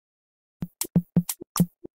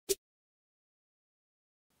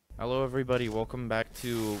Hello everybody, welcome back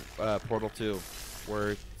to Portal 2.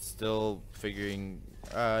 We're still figuring,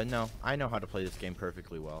 no, I know how to play this game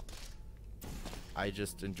perfectly well. I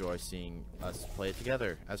just enjoy seeing us play it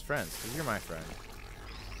together as friends, because you're my friend.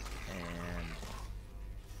 And,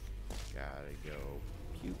 gotta go,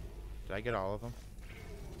 cute. Did I get all of them?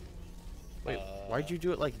 Wait, why'd you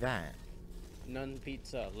do it like that? None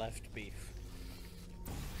pizza, left beef.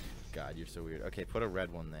 God, you're so weird. Okay, put a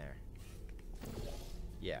red one there.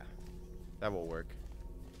 Yeah, that will work.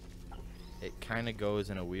 It kind of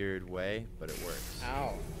goes in a weird way, but it works.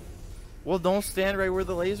 Ow. Well, don't stand right where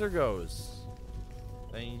the laser goes.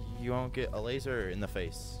 Then you won't get a laser in the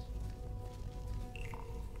face.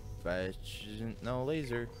 Bet you didn't know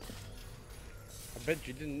laser. I bet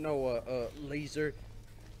you didn't know a laser.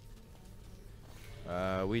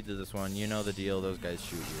 We did this one. You know the deal. Those guys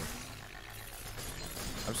shoot you.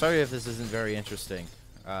 I'm sorry if this isn't very interesting.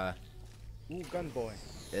 Ooh, gun boy.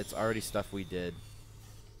 It's already stuff we did.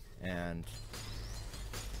 And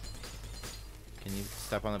can you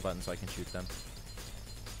step on the button so I can shoot them?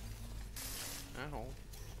 Ow.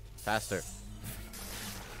 Faster.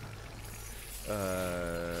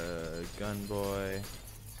 Gun boy.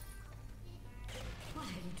 What are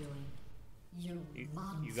you doing? You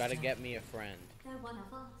monster. You gotta get me a friend. They're one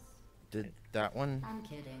of us. Did that one? I'm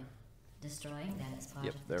kidding. Destroying them is part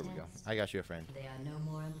Yep, of the there we go. test. I got you a friend. They are no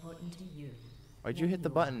more important to you. Why'd you hit the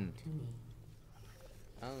than button? are to me.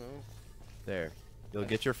 I don't know. There. You'll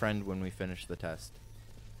get your friend when we finish the test.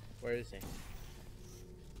 Where is he?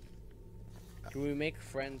 Can we make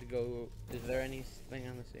friend go? Is there anything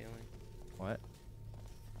on the ceiling? What?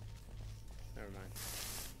 Never mind.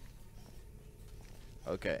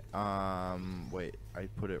 Okay, wait, I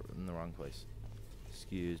put it in the wrong place.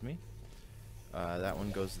 Excuse me. That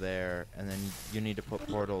one goes there, and then you need to put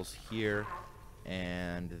portals here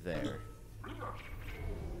and there.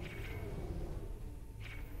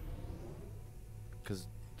 Because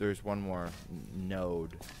there's one more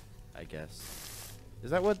node, I guess.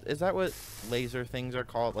 Is that what laser things are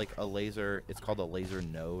called? Like a laser, it's called a laser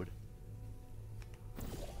node?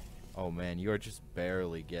 Oh man, you are just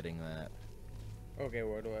barely getting that. Okay,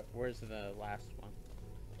 where's the last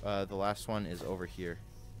one? The last one is over here.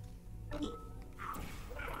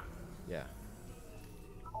 Yeah.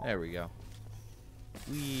 There we go.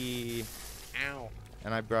 Ow.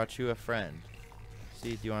 And I brought you a friend.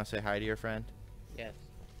 See, do you want to say hi to your friend? Yes.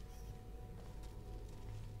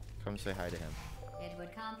 Come say hi to him. It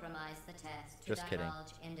would compromise the test to Just kidding.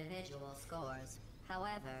 divulge individual scores.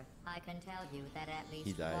 However, I can tell you that at He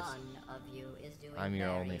least dies. one of you is doing I'm your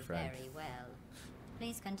very, only friend. very well.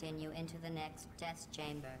 Please continue into the next test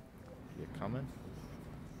chamber. You coming?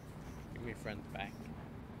 Give me friend back.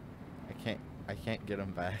 I can't get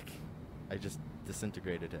him back. I just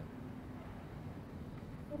disintegrated him.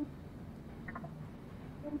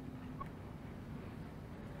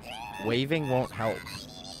 Waving won't help.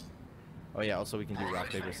 Oh yeah, also we can do rock,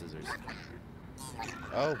 paper, scissors.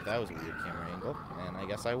 Oh, that was a weird camera angle, and I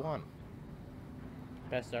guess I won.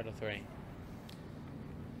 Best out of 3.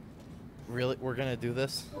 Really? We're gonna do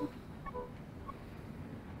this?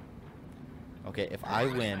 Okay, if I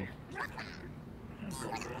win...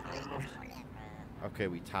 Okay,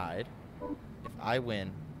 we tied. If I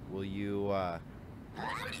win, will you,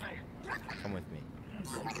 come with me?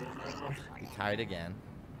 We tied again.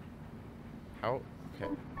 How?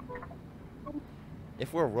 Okay.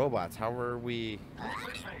 If we're robots, how are we...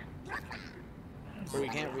 But we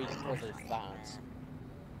can't read each other's thoughts.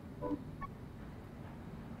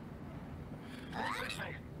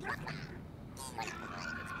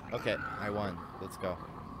 Okay, I won. Let's go.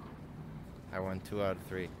 I won 2 out of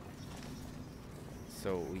 3.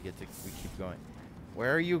 So we keep going.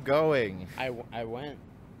 Where are you going? I went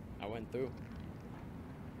through.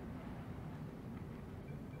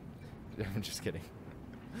 I'm just kidding.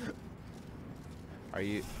 Are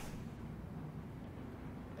you?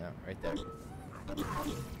 Yeah, right there.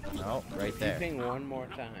 No, right there. Beeping one more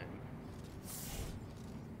time.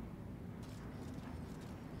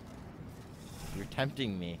 You're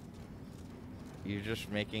tempting me. You're just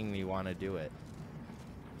making me want to do it.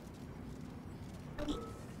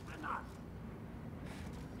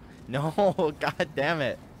 No, god damn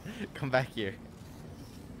it. Come back here.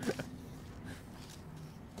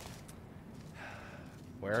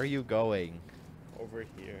 Where are you going? Over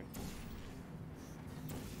here.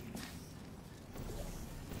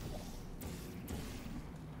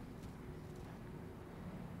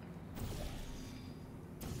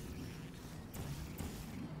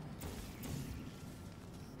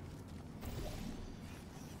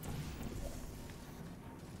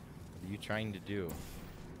 What are you trying to do?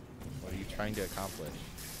 What are you trying to accomplish?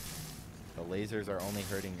 The lasers are only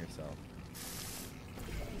hurting yourself.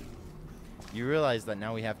 You realize that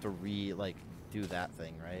now we have to do that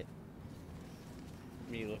thing, right?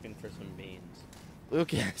 Me looking for some beans.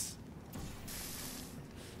 Lucas!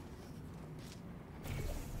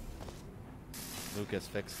 Lucas,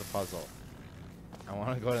 fix the puzzle. I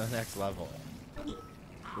want to go to the next level.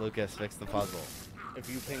 Lucas, fix the puzzle. If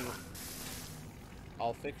you ping...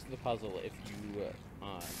 I'll fix the puzzle if you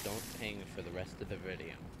don't ping for the rest of the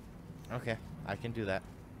video. Okay, I can do that.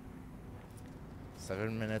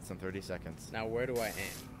 7 minutes and 30 seconds. Now, where do I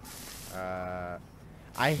aim?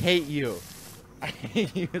 I hate you. I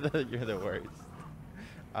hate you. You're the worst.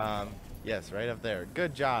 Yes, right up there.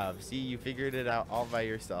 Good job. See, you figured it out all by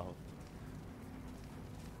yourself.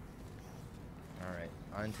 Alright,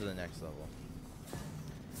 on to the next level.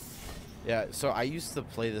 Yeah, so I used to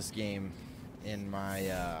play this game in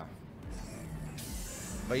my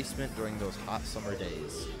basement during those hot summer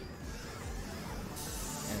days.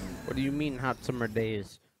 And What do you mean hot summer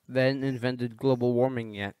days? They hadn't invented global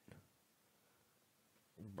warming yet.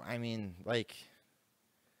 I mean, like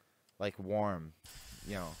warm,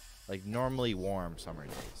 you know, like normally warm summer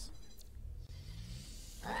days.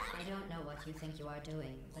 I don't know what you think you are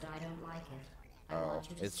doing, but I don't like it. I Oh, want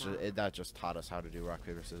you to it's stop. that just taught us how to do rock,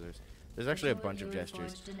 paper, scissors. There's actually a Enjoy bunch of your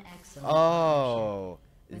gestures. forged and excellent Oh,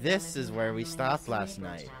 partnership. this With is one where of we you stopped handling last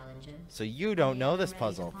cerebral night. challenges, So you don't know I'm this ready to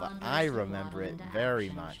puzzle, but ponder I some remember model it into very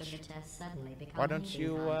action much. should the test suddenly become Why don't heating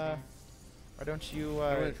you, contest. Why don't you,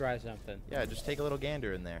 I'm gonna try something. yeah, just take a little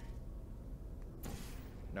gander in there.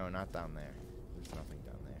 No, not down there. There's nothing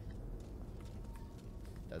down there.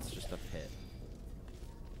 That's just a pit.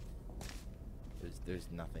 There's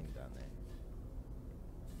nothing down there.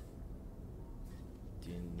 Do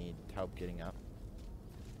you need help getting up?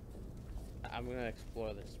 I'm gonna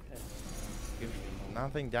explore this pit. Give me a moment.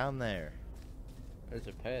 Nothing down there. There's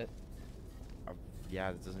a pit.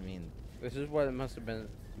 Yeah, that doesn't mean... This is what it must have been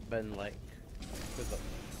like. For the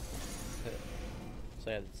pit. So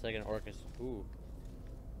yeah, the second orchestra. Ooh.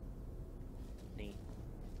 Neat.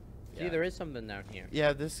 See, Yeah. there is something down here.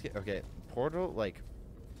 Yeah, okay, Portal, like,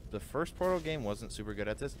 the first Portal game wasn't super good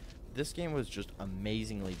at this. This game was just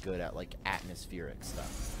amazingly good at, like, atmospheric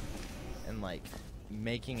stuff. And, like,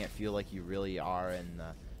 making it feel like you really are in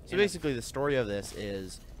the... So basically, the story of this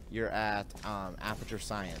is you're at Aperture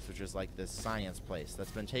Science, which is, like, this science place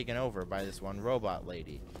that's been taken over by this one robot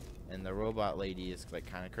lady. And the robot lady is, like,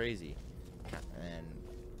 kind of crazy. And,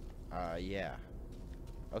 yeah.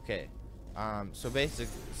 Okay.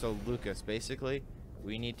 So Lucas, basically,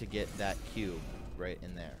 we need to get that cube right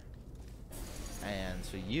in there. And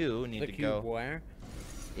so you need The to cube go where?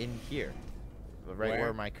 in here. Right Where?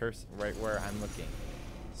 where my cursor, right where I'm looking.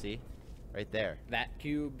 See? Right there. That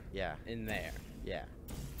cube Yeah. in there. Yeah.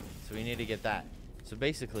 So we need to get that. So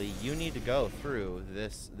basically, you need to go through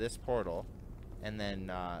this portal, and then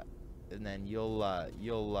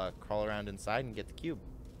you'll crawl around inside and get the cube.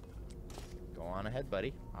 Go on ahead,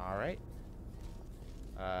 buddy. All right.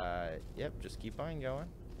 Yep. Just keep on going.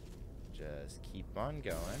 Just keep on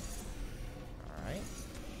going. All right.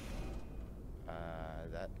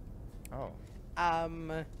 That. Oh.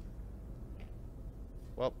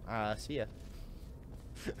 Well. See ya.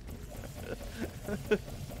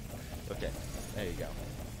 Okay. There you go.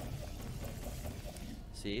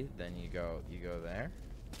 See? Then you go there.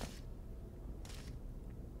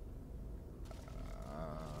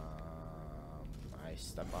 I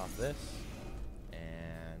step off this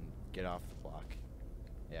and get off the block.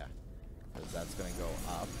 Yeah. Because that's going to go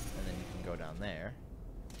up, and then you can go down there.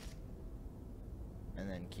 And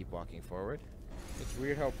then keep walking forward. It's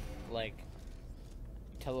weird how, like,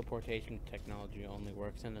 teleportation technology only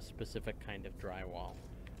works in a specific kind of drywall.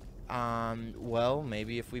 Well,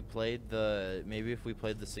 maybe if we played the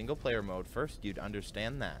single player mode first, you'd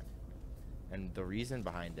understand that. And the reason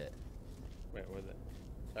behind it. Wait, was it?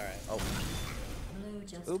 Alright. Oh. Blue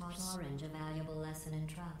just Oops. taught Orange a valuable lesson in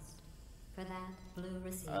trust. For that, Blue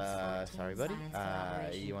receives 14 Sorry, buddy. science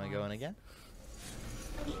collaboration You want to go in points.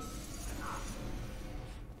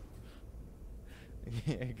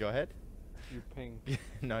 again? Go ahead. You ping.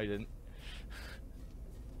 No, you didn't.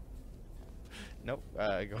 Nope. Go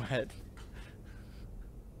ahead.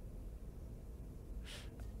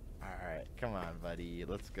 Alright, come on, buddy.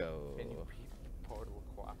 Let's go. Can you portal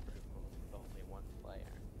cooperative mode with only one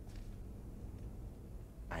player?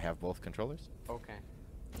 I have both controllers. Okay.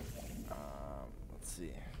 Let's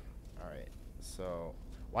see. Alright, so...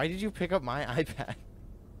 Why did you pick up my iPad?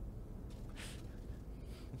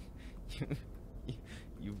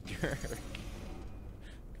 you jerk.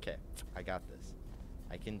 Okay, I got this.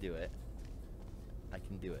 I can do it. I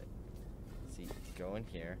can do it. See, go in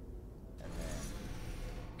here. and then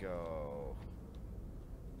go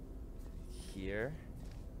here,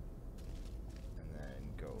 and then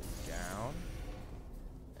go down,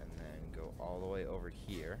 and then go all the way over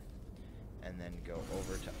here, and then go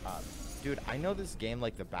over to up. Dude, I know this game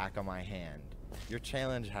like the back of my hand. Your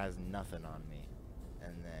challenge has nothing on me.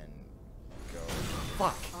 And then go.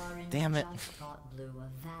 Fuck! Orange Damn it. just taught Blue a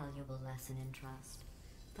valuable lesson in trust.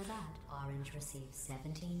 For that, Orange receives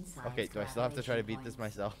 17 science Okay, do I still have to try to beat this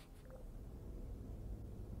points. myself?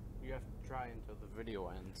 You have to try until the video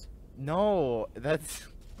ends. No, that's.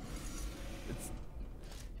 It's.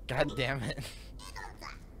 God damn it.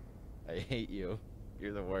 I hate you.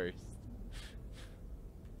 You're the worst.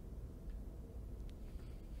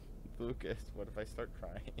 Lucas, what if I start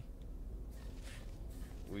crying?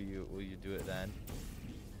 Will you do it then?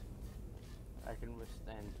 I can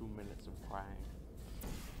withstand 2 minutes of crying.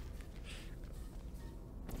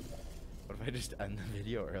 What if I just end the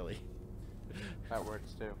video early? That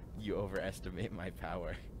works too. You overestimate my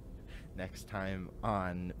power. Next time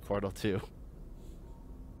on Portal 2.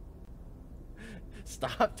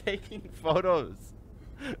 Stop taking photos.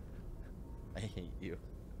 I hate you.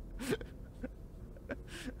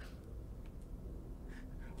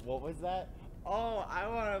 What was that? Oh, I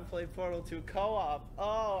want to play Portal 2 co-op.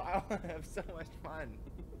 Oh, I want to have so much fun.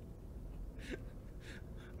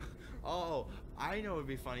 Oh, I know it would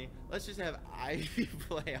be funny. Let's just have Ivy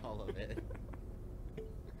play all of it.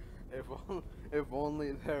 If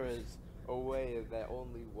only there is a way that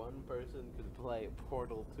only one person could play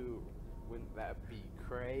Portal 2. Wouldn't that be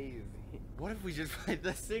crazy? What if we just played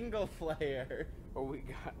the single player? Or we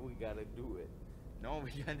gotta do it. No,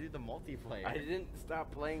 we gotta do the multiplayer. I didn't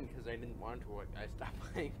stop playing because I didn't want to. I stopped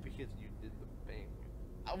playing because you did the thing.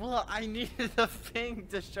 Well, I needed the thing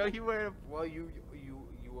to show you where to... Well, you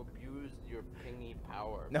abused your pingy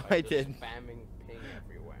power. No, by I just didn't. Spamming ping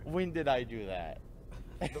everywhere. When did I do that?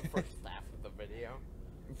 The first half of the video.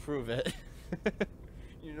 Prove it.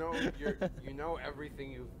 You know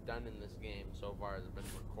everything you've done in this game so far has been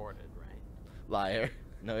recorded, right? Liar.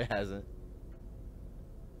 No, it hasn't.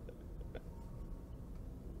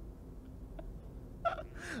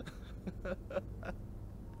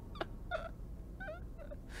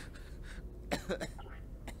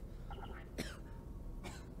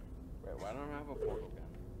 Wait, why don't I have a portal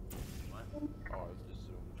gun? What? Oh, it's just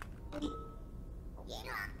Zoom.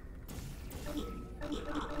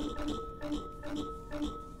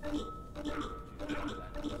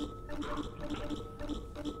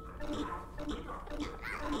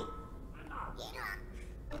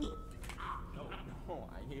 No,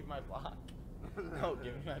 I need my block. No,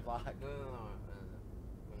 give me my block. No. No,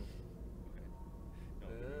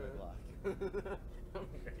 give me my block. I'm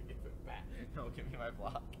gonna give it back. No, give me my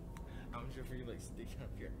block. I'm sure for you like sticking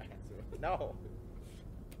up your ass. No.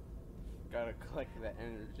 Gotta collect that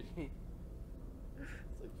energy.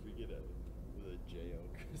 It's like we get the JO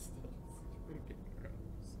crystals. Freaking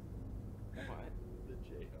gross. What? The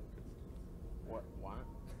JO crystals. What?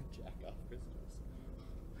 Jack off crystals.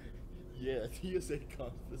 Yeah, TSA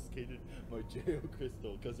confiscated my JO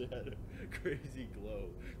crystal because it had a crazy glow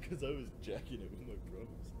because I was jacking it with my bros.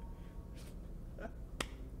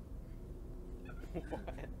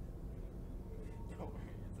 What?